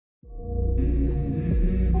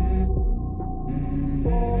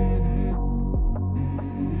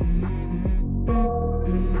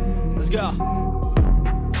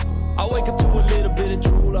I wake up to a little bit of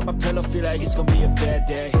drool on my pillow, feel like it's gonna be a bad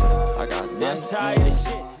day. I'm tired of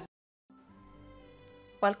shit.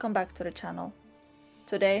 Welcome back to the channel.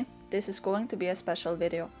 Today, this is going to be a special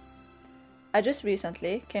video. I just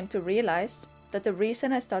recently came to realize that the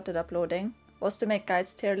reason I started uploading was to make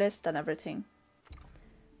guides, tier lists and everything.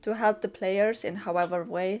 To help the players in however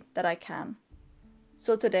way that I can.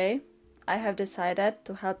 So today, I have decided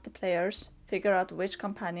to help the players figure out which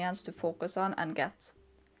companions to focus on and get.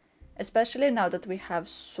 Especially now that we have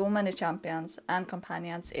so many champions and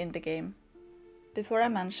companions in the game. Before I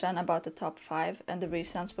mention about the top 5 and the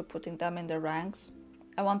reasons for putting them in the ranks,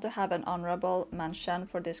 I want to have an honorable mention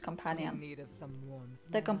for this companion.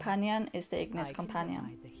 The companion is the Ignis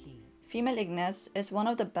companion. Female Ignis is one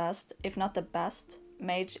of the best, if not the best,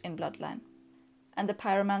 mage in Bloodline. And the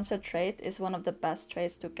Pyromancer trait is one of the best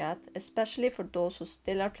traits to get, especially for those who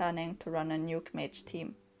still are planning to run a nuke mage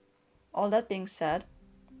team. All that being said,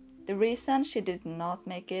 the reason she did not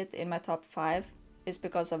make it in my top 5 is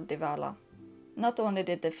because of Divala. Not only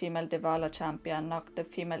did the female Divala champion knock the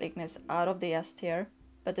female Ignis out of the S tier,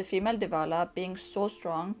 but the female Divala being so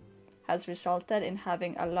strong has resulted in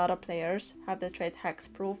having a lot of players have the trait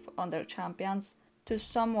hexproof on their champions to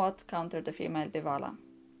somewhat counter the female Divala.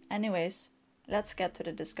 Anyways, let's get to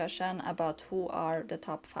the discussion about who are the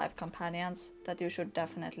top 5 companions that you should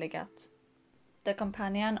definitely get. The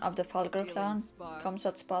companion of the Fulgur clan comes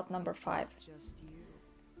at spot number 5.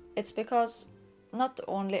 It's because not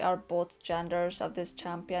only are both genders of this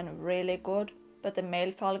champion really good, but the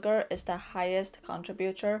male Fulgur is the highest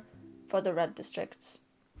contributor for the red districts.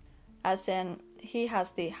 As in, he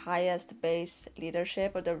has the highest base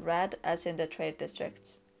leadership of the red as in the trade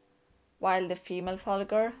districts, while the female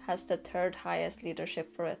Fulgur has the 3rd highest leadership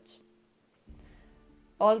for it.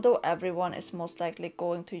 Although everyone is most likely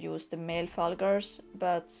going to use the male Fulgurs,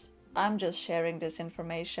 but I'm just sharing this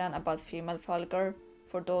information about female Fulgur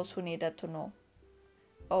for those who needed to know.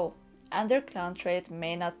 Oh, and their clan trait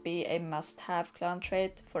may not be a must-have clan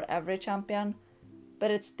trait for every champion,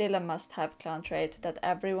 but it's still a must-have clan trait that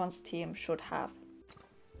everyone's team should have.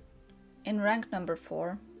 In rank number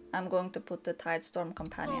 4, I'm going to put the Tidestorm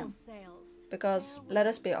companion, because let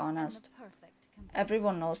us be honest,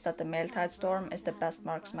 everyone knows that the male Tidestorm is the best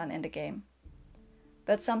marksman in the game.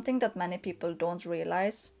 But something that many people don't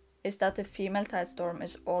realize is that the female Tidestorm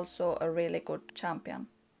is also a really good champion.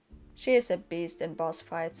 She is a beast in boss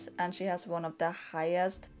fights and she has one of the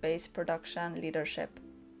highest base production leadership.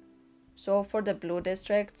 So for the blue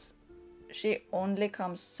districts, she only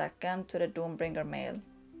comes second to the Doombringer male.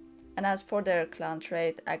 And as for their clan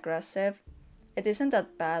trait aggressive, it isn't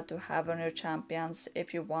that bad to have on your champions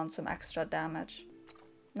if you want some extra damage.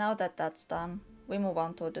 Now that that's done, we move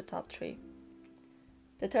on to the top 3.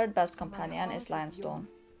 The 3rd best companion is Lionstone.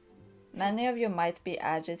 Many of you might be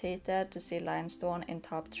agitated to see Lionstone in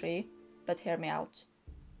top 3, but hear me out.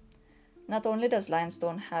 Not only does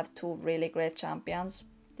Lionstone have 2 really great champions,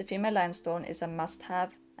 the female Lionstone is a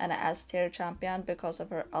must-have and an S tier champion because of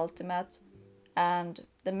her ultimate, and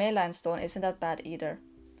the male Lionstone isn't that bad either,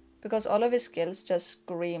 because all of his skills just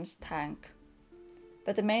screams tank.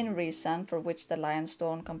 But the main reason for which the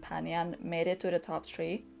Lionstone companion made it to the top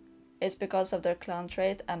 3 is because of their clan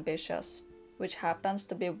trait Ambitious, which happens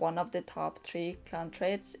to be one of the top 3 clan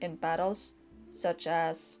traits in battles such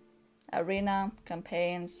as arena,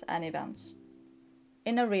 campaigns and events.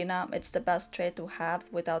 In arena, it's the best trait to have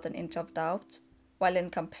without an inch of doubt, while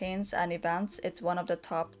in campaigns and events it's one of the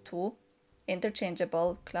top 2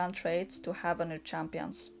 interchangeable clan traits to have on your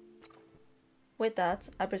champions. With that,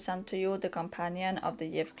 I present to you the companion of the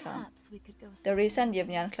Yiv clan. The reason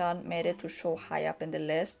Yivnyan clan made it to show high up in the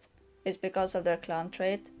list is because of their clan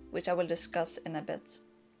trait, which I will discuss in a bit.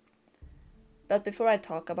 But before I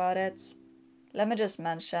talk about it, let me just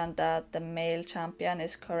mention that the male champion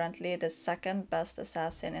is currently the 2nd best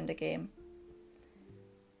assassin in the game.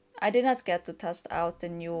 I did not get to test out the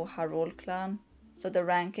new Harul clan, so the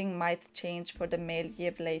ranking might change for the male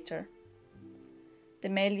Yiv later. The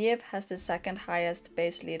male Yiv has the 2nd highest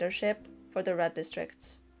base leadership for the red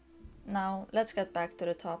districts. Now let's get back to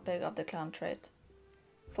the topic of the clan trait.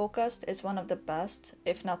 Focused is one of the best,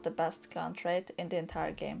 if not the best clan trait in the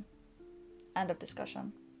entire game. End of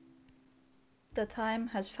discussion. The time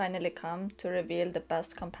has finally come to reveal the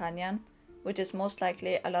best companion, which is most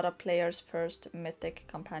likely a lot of players' first mythic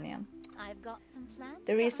companion. I've got some plans.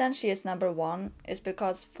 The reason she is number 1 is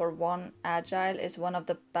because for one, Agile is one of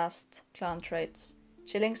the best clan traits,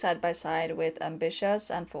 chilling side by side with Ambitious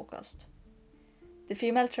and Focused. The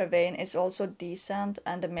female Travaine is also decent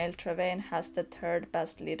and the male Travaine has the 3rd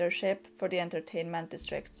best leadership for the entertainment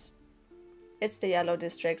districts. It's the yellow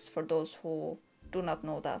districts for those who do not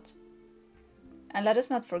know that. And let us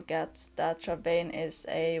not forget that Travaine is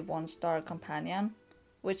a 1-star companion,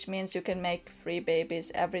 which means you can make 3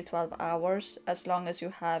 babies every 12 hours as long as you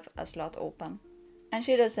have a slot open. And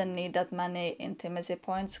she doesn't need that many intimacy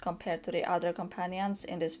points compared to the other companions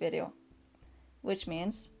in this video, which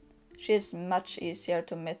means she is much easier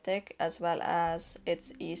to mythic, as well as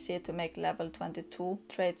it's easy to make level 22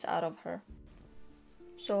 traits out of her.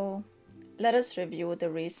 So let us review the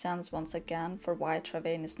reasons once again for why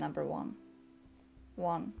Travaine is number 1.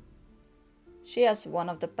 1. She has one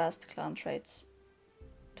of the best clan traits.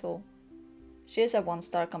 2. She is a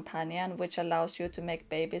 1-star companion which allows you to make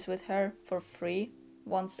babies with her for free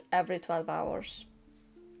once every 12 hours.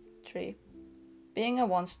 3. Being a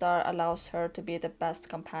 1-star allows her to be the best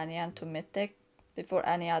companion to mythic before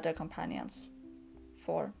any other companions.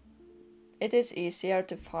 4. It is easier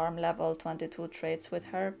to farm level 22 traits with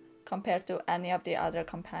her compared to any of the other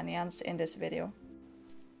companions in this video.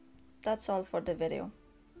 That's all for the video.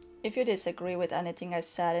 If you disagree with anything I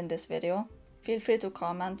said in this video, feel free to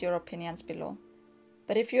comment your opinions below.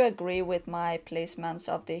 But if you agree with my placements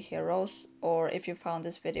of the heroes, or if you found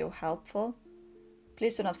this video helpful,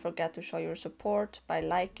 please do not forget to show your support by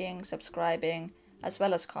liking, subscribing, as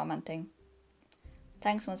well as commenting.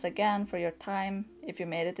 Thanks once again for your time if you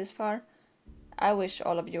made it this far. I wish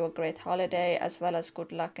all of you a great holiday as well as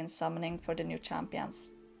good luck in summoning for the new champions.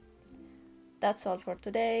 That's all for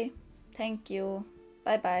today. Thank you.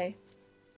 Bye bye.